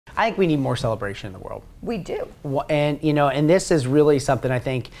I think we need more celebration in the world. We do. And, you know, and this is really something I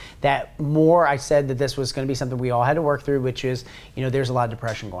think that more, I said that this was going to be something we all had to work through, which is, you know, there's a lot of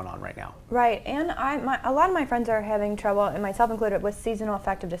depression going on right now. Right, and a lot of my friends are having trouble, and myself included, with seasonal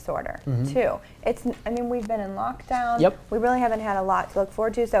affective disorder, too. I mean, we've been in lockdown. Yep. We really haven't had a lot to look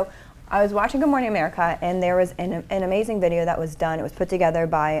forward to, so I was watching Good Morning America, and there was an amazing video that was done. It was put together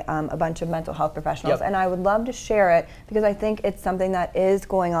by a bunch of mental health professionals, and I would love to share it because I think it's something that is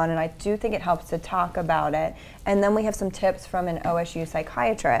going on, and I do think it helps to talk about it. And then we have some tips from an OSU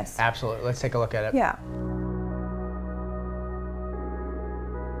psychiatrist. Absolutely. Let's take a look at it. Yeah.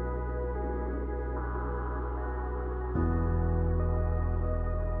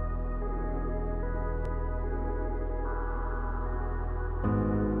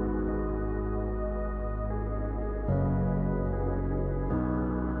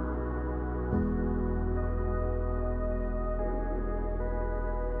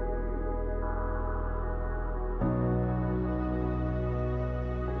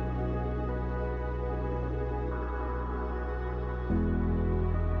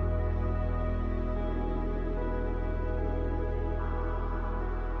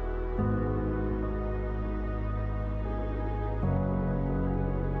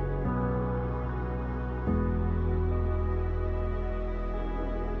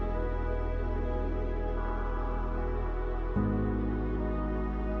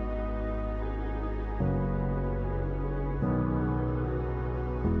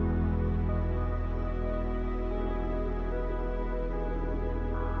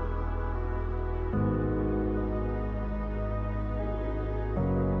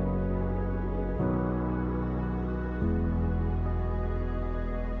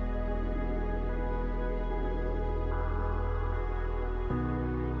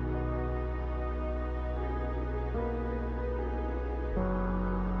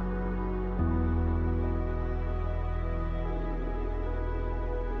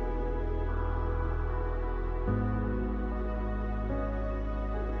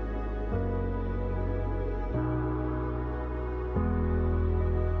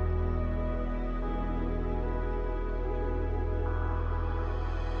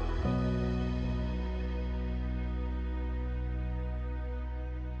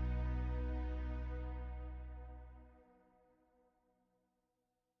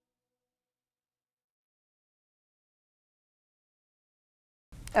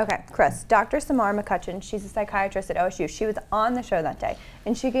 Okay, Chris, Dr. Samar McCutcheon, she's a psychiatrist at OSU. She was on the show that day,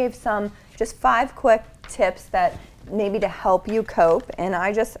 and she gave just 5 quick tips that maybe to help you cope, and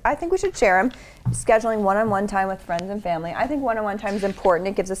I think we should share them. Scheduling one-on-one time with friends and family. I think one-on-one time is important.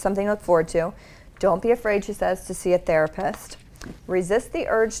 It gives us something to look forward to. Don't be afraid, she says, to see a therapist. Resist the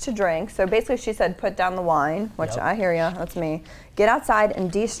urge to drink. So basically she said put down the wine, which I hear ya, that's me. Get outside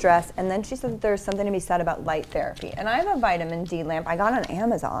and de-stress. And then she said that there's something to be said about light therapy. And I have a vitamin D lamp I got on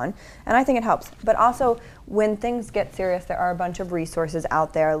Amazon, and I think it helps. But also, when things get serious, there are a bunch of resources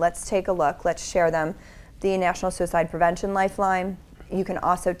out there. Let's take a look, let's share them. The National Suicide Prevention Lifeline. You can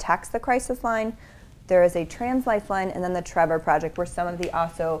also text the crisis line. There is a trans lifeline, and then the Trevor Project, where some of the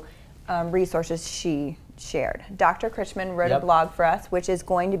also resources she shared. Dr. Critchman wrote a blog for us, which is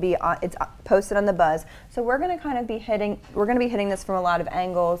going to be it's posted on the Buzz. So we're going to kind of be hitting this from a lot of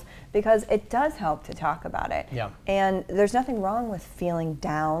angles because it does help to talk about it. Yeah. And there's nothing wrong with feeling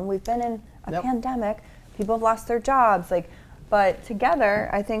down. We've been in a pandemic. People have lost their jobs. But together,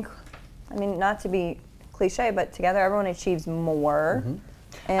 I think, I mean, not to be cliche, but together everyone achieves more.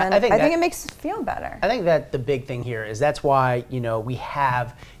 And I think it makes us feel better. I think that the big thing here is that's why, you know, we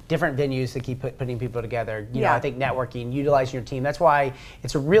have different venues to keep putting people together. You know, I think networking, utilizing your team. That's why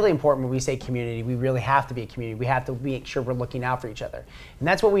it's really important when we say community. We really have to be a community. We have to make sure we're looking out for each other. And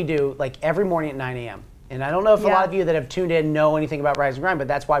that's what we do like every morning at 9 a.m. And I don't know if a lot of you that have tuned in know anything about Rise and Grind, but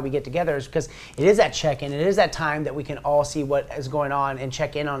that's why we get together, is because it is that check-in. It is that time that we can all see what is going on and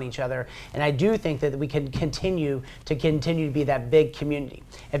check in on each other. And I do think that we can continue to be that big community.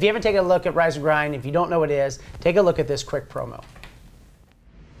 If you haven't taken a look at Rise and Grind, if you don't know what it is, take a look at this quick promo.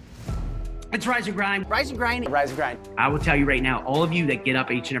 It's Rise and Grind. Rise and Grind. Rise and Grind. I will tell you right now, all of you that get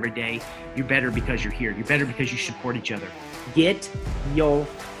up each and every day, you're better because you're here. You're better because you support each other. Get your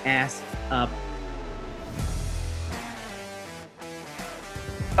ass up.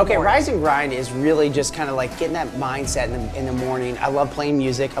 Okay, Rise and Grind is really just kind of like getting that mindset in the morning. I love playing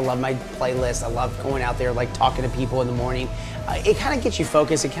music. I love my playlist. I love going out there, like talking to people in the morning. It kind of gets you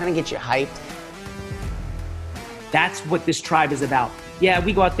focused. It kind of gets you hyped. That's what this tribe is about. Yeah,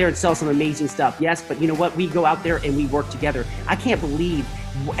 we go out there and sell some amazing stuff. Yes, but you know what? We go out there and we work together. I can't believe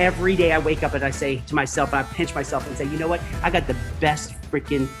Every day I wake up and I say to myself, I pinch myself and say, you know what? I got the best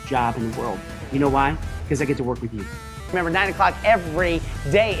freaking job in the world. You know why? Because I get to work with you. Remember, 9 o'clock every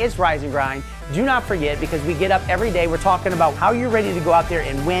day is Rise and Grind. Do not forget, because we get up every day, we're talking about how you're ready to go out there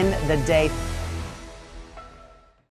and win the day.